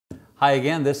Hi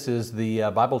again, this is the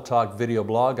Bible Talk video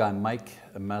blog. I'm Mike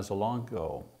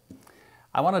Mazzalongo.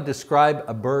 I want to describe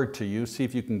a bird to you, see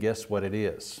if you can guess what it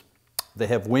is. They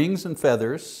have wings and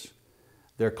feathers.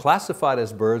 They're classified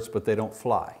as birds, but they don't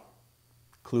fly.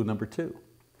 Clue number 2.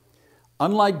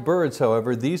 Unlike birds,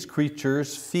 however, these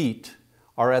creatures' feet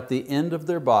are at the end of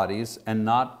their bodies and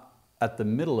not at the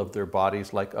middle of their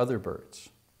bodies like other birds.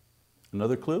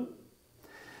 Another clue?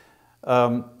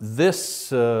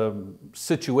 This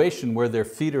situation where their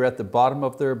feet are at the bottom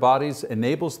of their bodies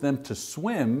enables them to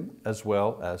swim as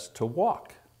well as to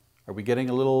walk. Are we getting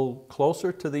a little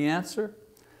closer to the answer?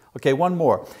 Okay, one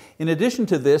more. In addition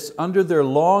to this, under their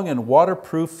long and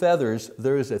waterproof feathers,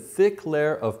 there is a thick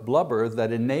layer of blubber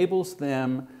that enables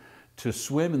them to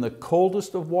swim in the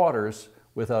coldest of waters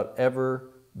without ever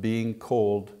being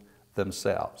cold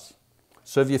themselves.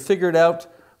 So have you figured out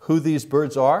who these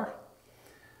birds are?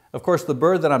 Of course, the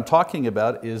bird that I'm talking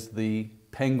about is the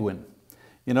penguin.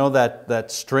 You know, that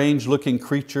strange looking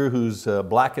creature whose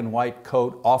black and white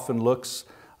coat often looks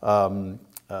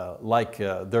like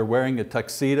they're wearing a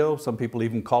tuxedo. Some people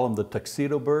even call them the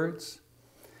tuxedo birds.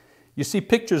 You see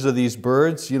pictures of these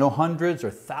birds, you know, hundreds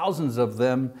or thousands of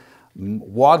them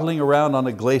waddling around on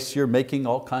a glacier, making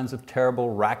all kinds of terrible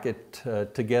racket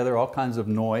together, all kinds of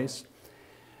noise.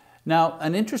 Now,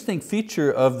 an interesting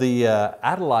feature of the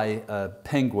Adelie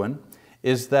penguin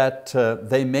is that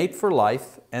they mate for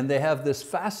life, and they have this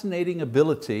fascinating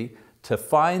ability to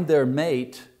find their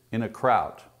mate in a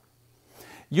crowd.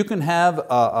 You can have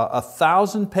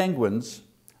 1,000 penguins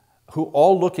who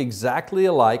all look exactly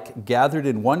alike gathered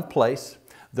in one place.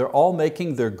 They're all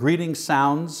making their greeting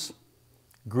sounds,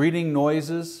 greeting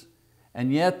noises,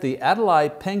 and yet the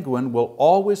Adelie penguin will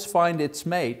always find its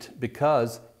mate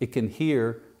because it can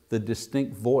hear the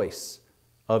distinct voice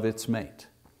of its mate.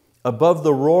 Above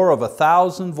the roar of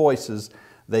 1,000 voices,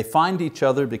 they find each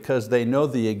other because they know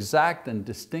the exact and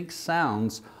distinct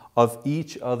sounds of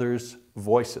each other's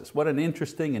voices. What an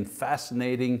interesting and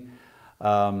fascinating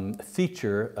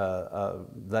feature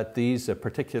that these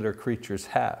particular creatures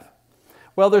have.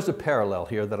 Well, there's a parallel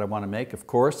here that I want to make, of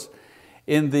course.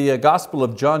 In the Gospel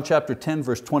of John chapter 10,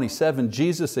 verse 27,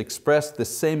 Jesus expressed the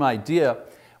same idea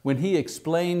when He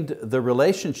explained the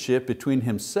relationship between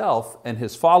Himself and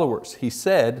His followers. He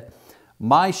said,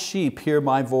 "My sheep hear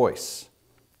my voice,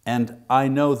 and I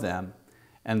know them,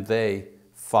 and they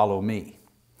follow me."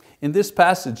 In this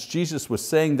passage, Jesus was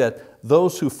saying that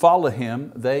those who follow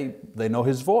Him, they know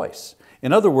His voice.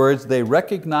 In other words, they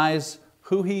recognize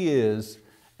who He is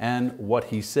and what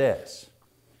He says.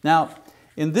 Now,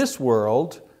 in this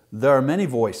world, there are many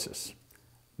voices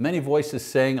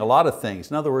saying a lot of things.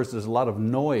 In other words, there's a lot of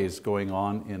noise going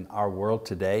on in our world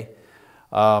today.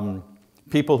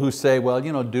 People who say, well,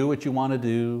 you know, do what you want to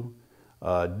do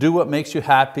what makes you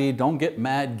happy, don't get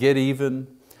mad, get even.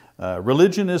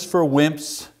 Religion is for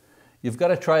wimps. You've got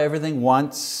to try everything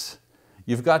once.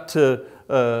 You've got to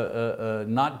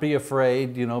not be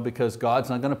afraid, you know, because God's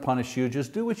not going to punish you.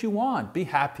 Just do what you want, be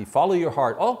happy, follow your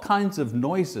heart. All kinds of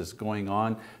noises going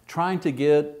on, trying to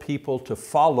get people to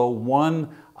follow one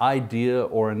idea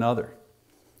or another.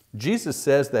 Jesus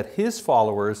says that His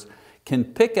followers can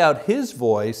pick out His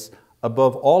voice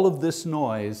above all of this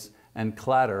noise and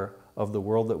clatter of the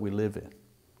world that we live in.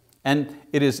 And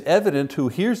it is evident who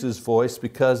hears His voice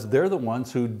because they're the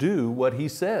ones who do what He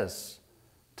says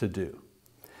to do.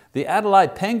 The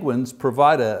Adelie penguins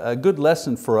provide a good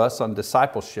lesson for us on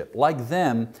discipleship. Like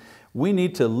them, we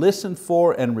need to listen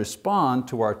for and respond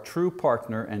to our true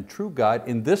partner and true guide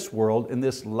in this world, in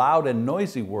this loud and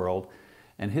noisy world,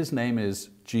 and His name is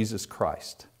Jesus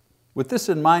Christ. With this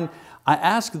in mind, I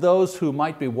ask those who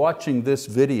might be watching this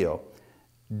video,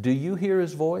 do you hear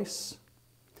His voice?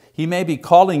 He may be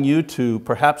calling you to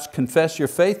perhaps confess your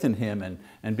faith in Him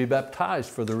and be baptized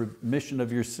for the remission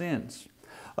of your sins.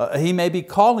 He may be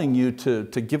calling you to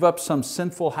give up some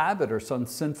sinful habit or some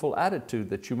sinful attitude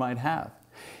that you might have.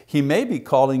 He may be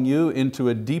calling you into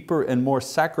a deeper and more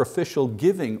sacrificial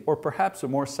giving, or perhaps a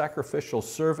more sacrificial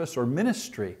service or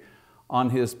ministry on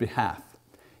His behalf.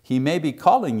 He may be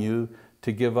calling you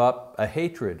to give up a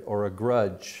hatred or a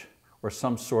grudge or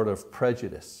some sort of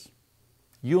prejudice.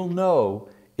 You'll know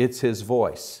it's His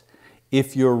voice.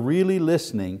 If you're really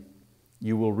listening,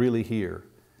 you will really hear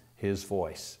His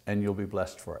voice, and you'll be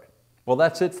blessed for it. Well,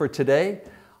 that's it for today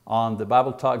on the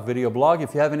Bible Talk video blog.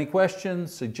 If you have any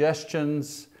questions,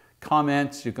 suggestions,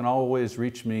 comments, you can always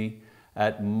reach me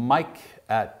at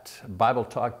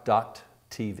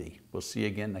mike@BibleTalk.tv. We'll see you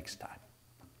again next time.